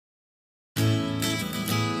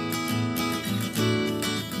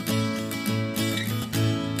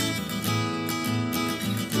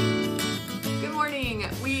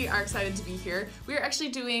are excited to be here. We are actually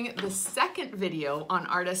doing the second video on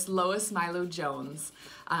artist Lois Mailou Jones.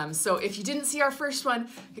 So if you didn't see our first one,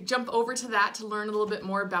 jump over to that to learn a little bit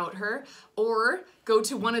more about her, or go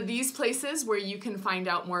to one of these places where you can find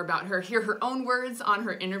out more about her, hear her own words on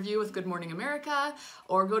her interview with Good Morning America,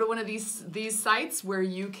 or go to one of these sites where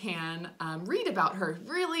you can read about her.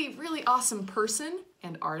 Really, really awesome person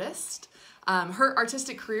and artist. Her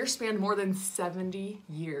artistic career spanned more than 70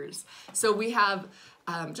 years. So we have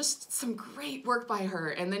just some great work by her.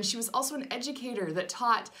 And then she was also an educator that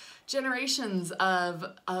taught generations of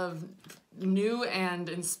new and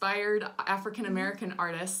inspired African-American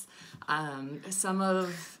artists.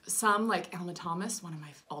 Some like Alma Thomas, one of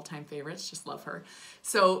my all-time favorites, just love her.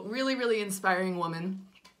 So really, really inspiring woman.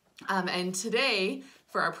 And today,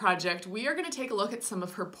 for our project, we are going to take a look at some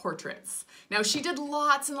of her portraits. Now, she did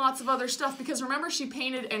lots and lots of other stuff because remember, she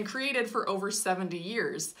painted and created for over 70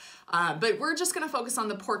 years. But we're just going to focus on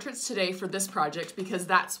the portraits today for this project because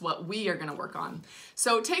that's what we are going to work on.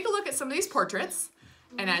 So take a look at some of these portraits,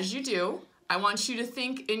 and as you do, I want you to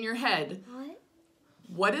think in your head,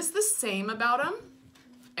 what is the same about them?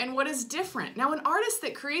 And what is different? Now, an artist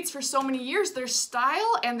that creates for so many years, their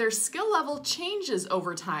style and their skill level changes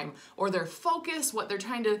over time, or their focus, what they're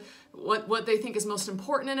trying to, what they think is most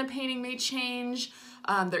important in a painting may change,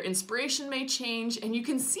 their inspiration may change, and you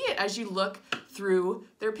can see it as you look through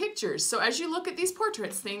their pictures. So as you look at these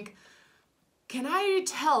portraits, think, can I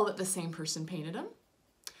tell that the same person painted them?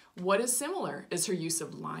 What is similar? Is her use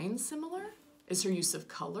of lines similar? Is her use of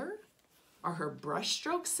color? Are her brush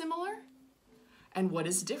strokes similar? And what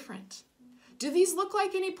is different? Do these look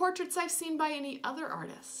like any portraits I've seen by any other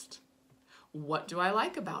artist? What do I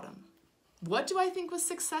like about them? What do I think was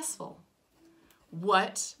successful?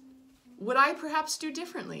 What would I perhaps do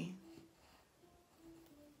differently?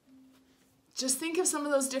 Just think of some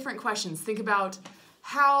of those different questions. Think about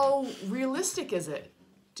how realistic is it?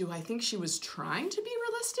 Do I think she was trying to be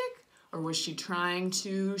realistic? Or was she trying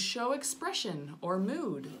to show expression or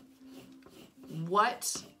mood?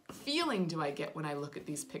 What feeling do I get when I look at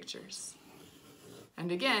these pictures?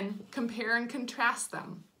 And again, compare and contrast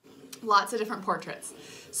them. Lots of different portraits.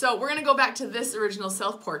 So we're gonna go back to this original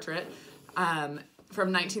self-portrait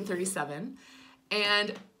from 1937.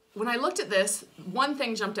 And when I looked at this, one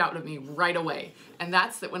thing jumped out at me right away. And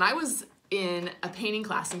that's that when I was in a painting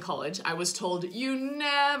class in college, I was told you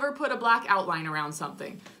never put a black outline around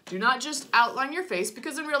something. Do not just outline your face,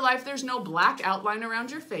 because in real life there's no black outline around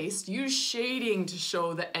your face. Use shading to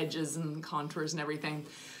show the edges and contours and everything.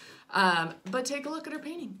 But take a look at her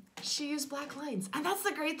painting. She used black lines. And that's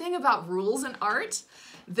the great thing about rules in art,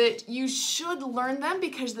 that you should learn them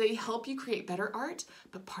because they help you create better art.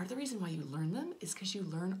 But part of the reason why you learn them is because you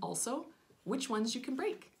learn also which ones you can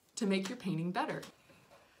break to make your painting better.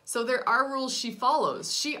 So there are rules she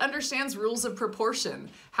follows. She understands rules of proportion,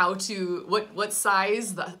 what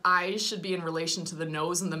size the eyes should be in relation to the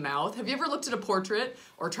nose and the mouth. Have you ever looked at a portrait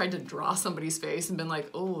or tried to draw somebody's face and been like,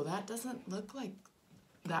 oh, that doesn't look like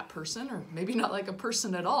that person, or maybe not like a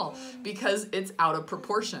person at all, because it's out of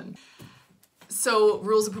proportion. So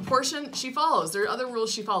rules of proportion, she follows. There are other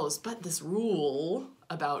rules she follows, but this rule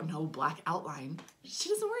about no black outline, she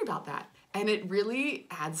doesn't worry about that. And it really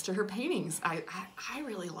adds to her paintings. I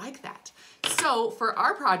really like that. So for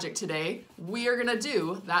our project today, we are gonna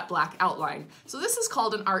do that black outline. So this is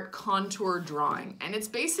called an art contour drawing. And it's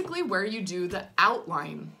basically where you do the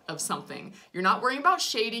outline of something. You're not worrying about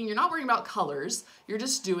shading, you're not worrying about colors, you're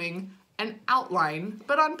just doing an outline,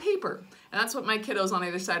 but on paper. And that's what my kiddos on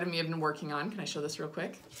either side of me have been working on. Can I show this real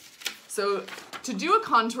quick? So to do a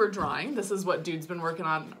contour drawing, this is what Dude's been working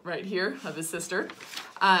on right here of his sister.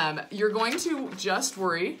 You're going to just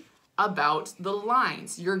worry about the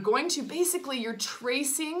lines. You're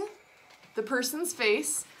tracing the person's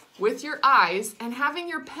face with your eyes and having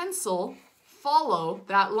your pencil follow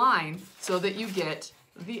that line so that you get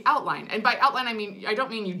the outline. And by outline, I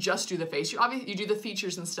don't mean you just do the face. You do the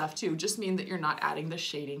features and stuff too. Just mean that you're not adding the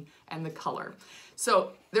shading and the color.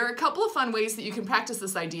 So there are a couple of fun ways that you can practice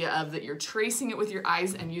this idea of that you're tracing it with your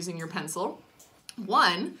eyes and using your pencil.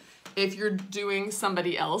 One, if you're doing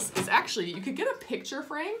somebody else, is actually you could get a picture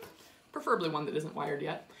frame, preferably one that isn't wired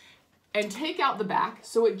yet, and take out the back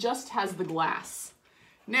so it just has the glass.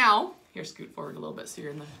 Now, here, scoot forward a little bit so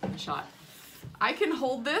you're in the shot. I can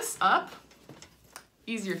hold this up.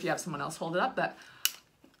 Easier if you have someone else hold it up, but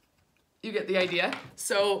you get the idea.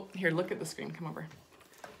 So here, look at the screen, come over.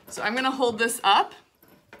 So I'm gonna hold this up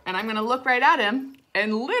and I'm gonna look right at him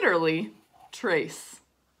and literally trace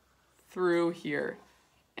through here.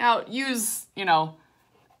 Now use,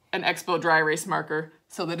 an Expo dry erase marker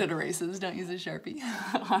so that it erases. Don't use a Sharpie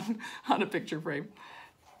on a picture frame.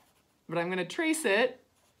 but I'm gonna trace it.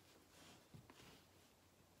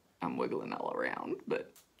 I'm wiggling all around,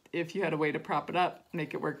 but if you had a way to prop it up,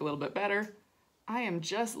 make it work a little bit better, I am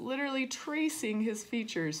just literally tracing his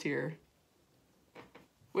features here,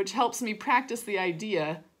 which helps me practice the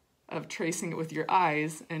idea of tracing it with your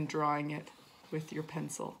eyes and drawing it with your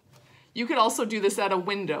pencil. You could also do this at a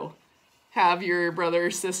window. Have your brother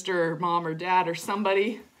or sister or mom or dad or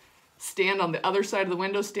somebody stand on the other side of the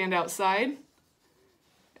window, stand outside,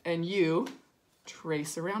 and you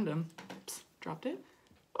trace around him. Oops, dropped it.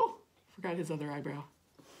 Oh, forgot his other eyebrow.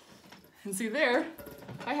 And see there,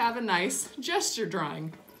 I have a nice gesture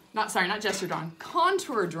drawing. Not gesture drawing,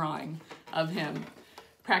 contour drawing of him.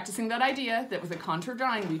 Practicing that idea that with a contour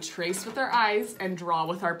drawing, we trace with our eyes and draw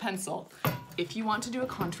with our pencil. If you want to do a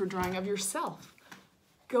contour drawing of yourself,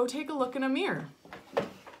 go take a look in a mirror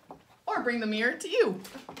or bring the mirror to you.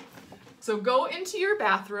 So go into your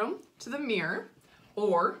bathroom to the mirror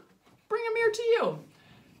or bring a mirror to you.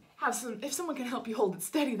 If someone can help you hold it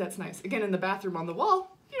steady, that's nice. Again, in the bathroom on the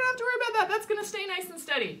wall, you don't have to worry about that. That's gonna stay nice and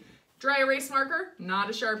steady. Dry erase marker, not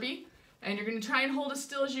a Sharpie, and you're gonna try and hold as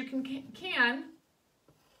still as you can.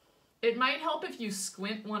 It might help if you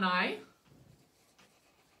squint one eye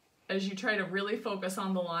as you try to really focus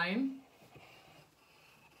on the line,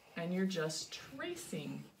 and you're just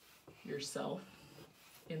tracing yourself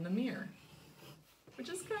in the mirror, which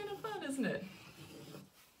is kind of fun, isn't it?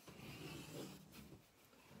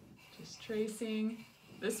 Just tracing.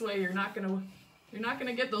 This way you're not gonna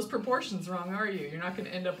get those proportions wrong, are you? You're not gonna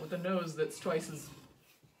end up with a nose that's twice as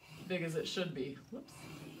big as it should be. Whoops.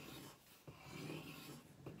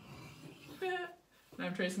 Now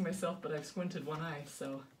I'm tracing myself, but I've squinted one eye,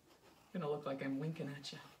 so it's gonna look like I'm winking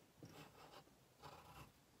at you.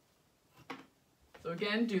 So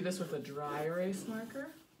again, do this with a dry erase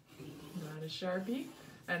marker, not a Sharpie.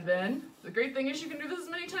 And then the great thing is you can do this as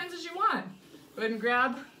many times as you want. Go ahead and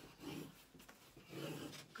grab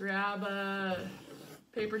a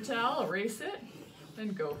paper towel, erase it,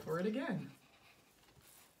 and go for it again.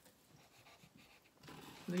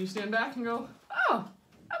 And then you stand back and go, oh,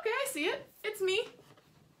 okay, I see it. It's me.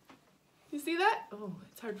 You see that? Oh,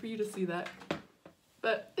 it's hard for you to see that,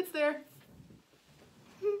 but it's there.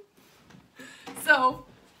 So,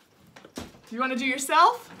 if you want to do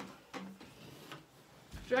yourself,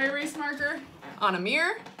 dry erase marker on a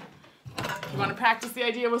mirror. If you want to practice the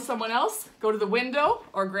idea with someone else, go to the window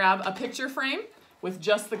or grab a picture frame with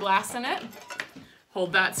just the glass in it.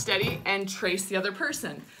 Hold that steady and trace the other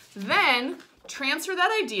person. Then transfer that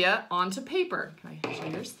idea onto paper. Can I show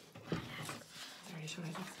yours?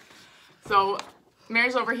 So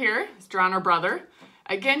Mary's over here, has drawn her brother.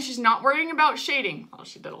 Again, she's not worrying about shading. Well,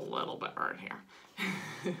 she did a little bit right here.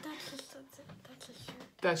 That's a shirt.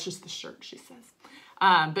 That's just the shirt, she says.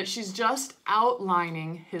 But she's just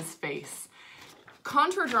outlining his face.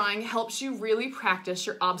 Contour drawing helps you really practice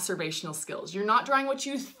your observational skills. You're not drawing what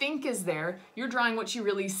you think is there, you're drawing what you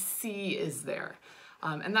really see is there.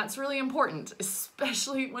 And that's really important,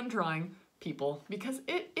 especially when drawing people, because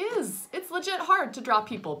it's legit hard to draw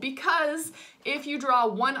people, because if you draw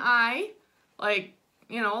one eye, like,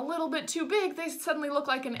 you know, a little bit too big, they suddenly look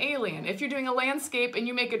like an alien. If you're doing a landscape and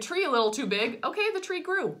you make a tree a little too big, okay, the tree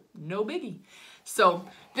grew, no biggie. So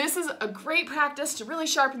this is a great practice to really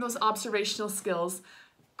sharpen those observational skills.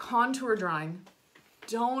 Contour drawing,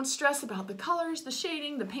 don't stress about the colors, the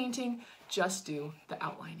shading, the painting, just do the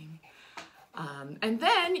outlining. And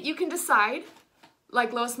then you can decide,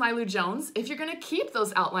 like Lois Mailou Jones, if you're gonna keep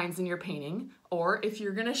those outlines in your painting or if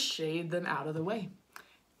you're gonna shade them out of the way.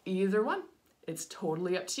 Either one. It's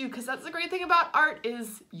totally up to you, because that's the great thing about art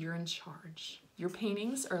is you're in charge. Your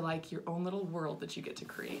paintings are like your own little world that you get to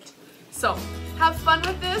create. So have fun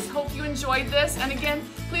with this. Hope you enjoyed this. And again,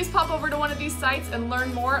 please pop over to one of these sites and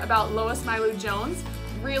learn more about Lois Mailou Jones.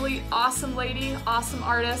 Really awesome lady, awesome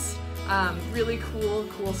artist, really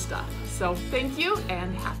cool stuff. So thank you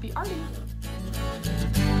and happy arting.